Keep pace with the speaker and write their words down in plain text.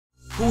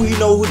Who you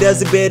know who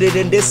does it better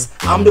than this?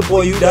 I'm the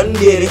boy, you done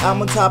get it.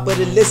 I'm on top of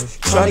the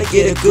list, trying to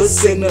get a good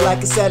signal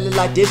like a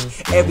satellite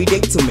dish. Every day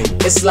to me,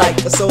 it's like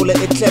a solar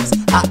eclipse.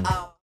 What's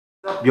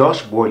up, y'all?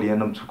 It's your boy Lee,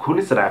 and I'm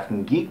South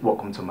African Geek.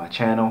 Welcome to my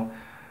channel.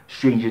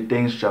 Stranger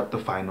Things dropped the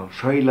final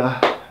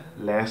trailer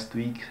last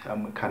week.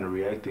 I'm kind of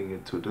reacting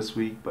it to this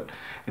week, but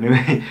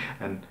anyway,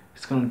 and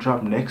it's gonna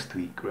drop next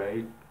week,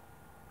 right?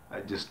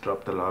 I just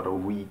dropped a lot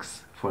of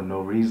weeks for no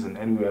reason.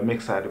 Anyway, I'm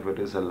excited for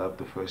this. I love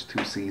the first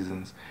 2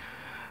 seasons.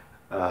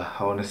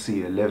 I want to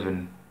see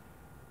 11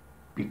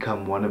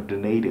 become one of the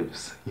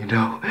natives, you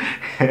know?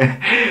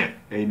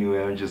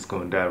 Anyway, I'm just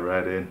gonna dive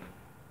right in.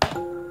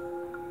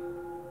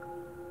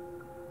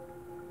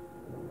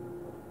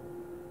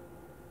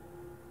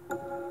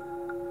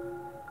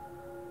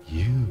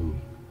 You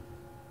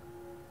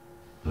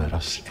let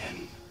us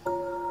in.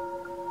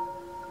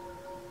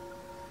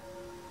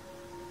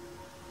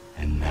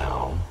 And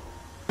now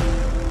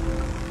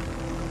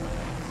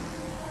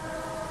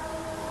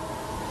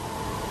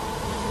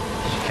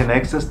She can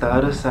access the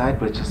other side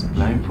by just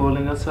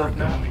blindfolding herself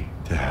now. going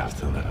to have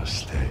to let us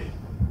stay.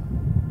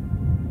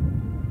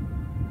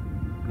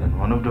 And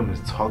one of them is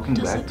talking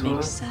back to her. Does it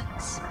make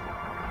sense?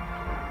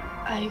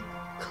 I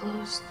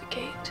closed the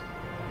gate.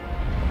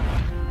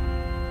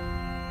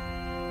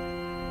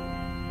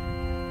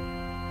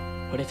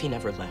 What if he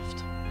never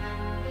left?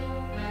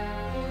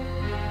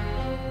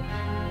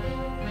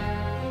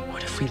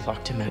 What if we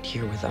locked him out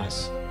here with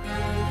us?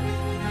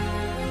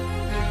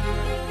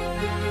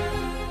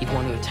 He'd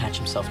want to attach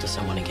himself to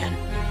someone again.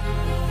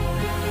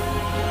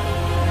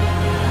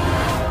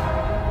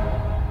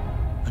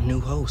 A new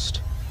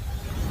host.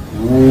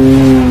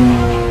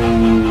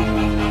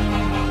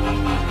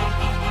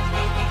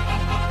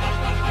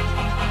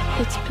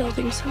 It's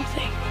building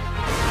something.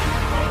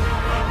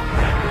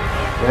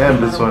 Damn,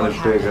 this one is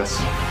bigger.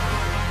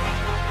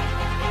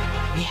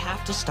 We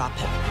have to stop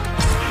him.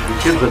 The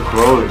kids are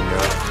growing,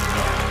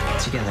 yeah.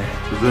 Together.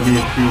 There's only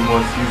a few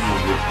more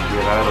seasons we can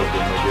get out of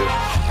them, I guess.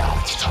 Now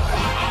it's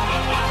time.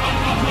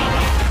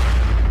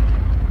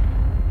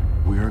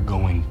 We are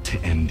going to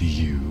end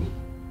you.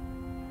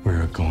 We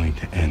are going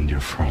to end your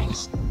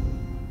friends.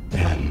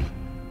 And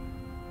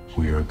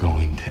we are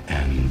going to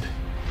end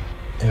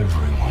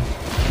everyone.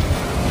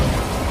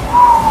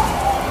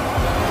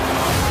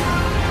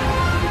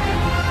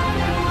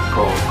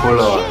 Go full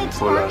on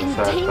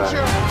sci-fi.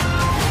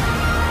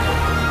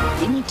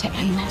 We need to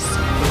end this.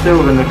 But they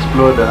were gonna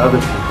explore the other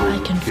people. I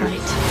can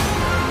fight.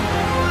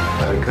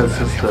 Because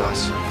it's the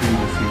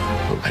previous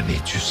season. I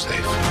need you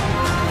safe.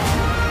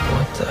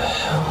 What the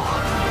hell?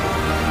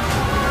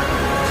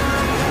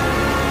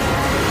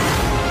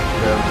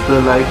 Yeah, I'm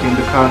still liking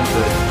the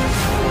concept.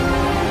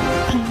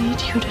 I need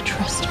you to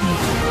trust me.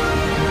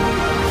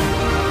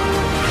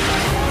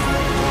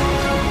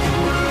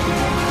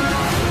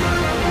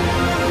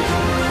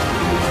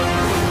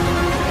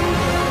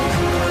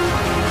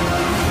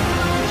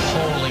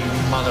 Holy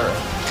mother of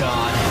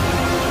God.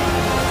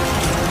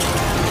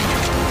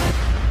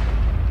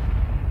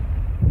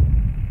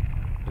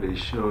 Are they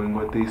showing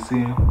what they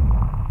see?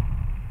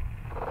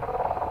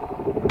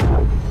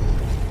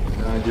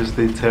 Not just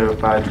they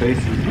terrified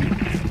faces.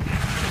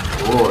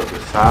 Oh, the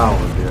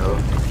sound, yo.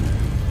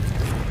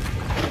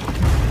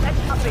 That's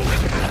puppy.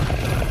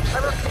 I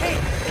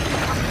repeat.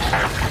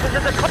 This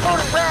is a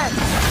code red.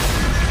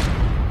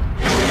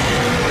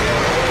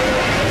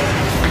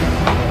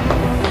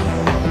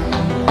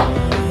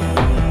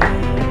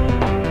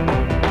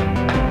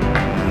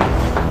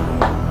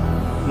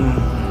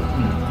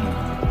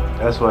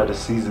 That's why the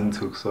season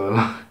took so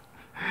long.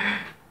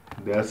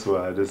 That's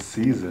why the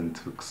season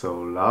took so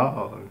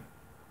long.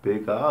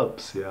 Big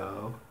ups,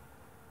 yo.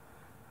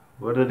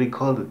 What are they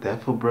called? The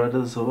Devil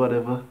Brothers or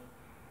whatever?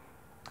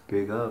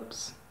 Big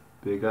ups.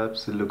 Big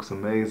ups. It looks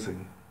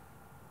amazing.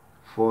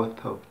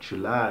 4th of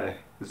July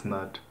is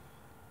not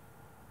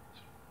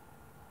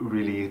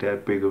really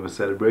that big of a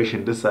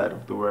celebration this side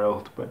of the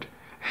world, but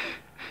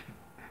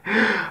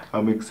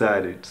I'm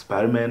excited.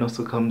 Spider-Man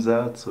also comes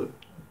out, so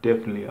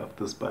definitely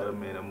after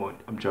Spider-Man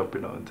I'm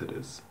jumping onto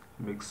this.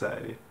 I'm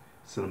excited.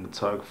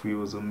 Cinematography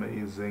was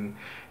amazing.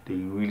 They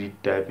really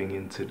diving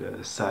into the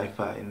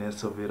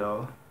sci-fi-ness of it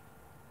all,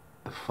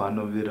 the fun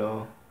of it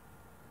all,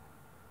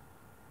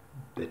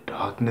 the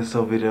darkness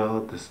of it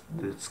all, the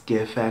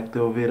scare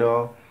factor of it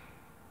all.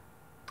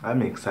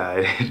 I'm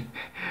excited.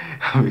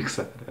 I'm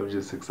excited. I'm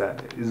just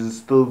excited. Is it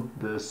still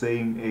the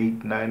same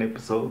 8-9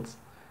 episodes?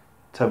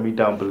 Tell me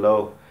down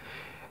below.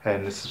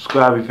 And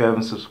subscribe if you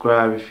haven't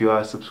subscribed. If you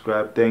are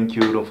subscribed, thank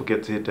you. Don't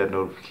forget to hit that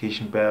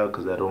notification bell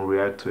because I don't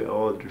react to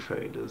all the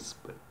trailers.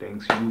 But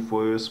thanks you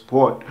for your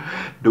support.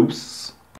 Deuce.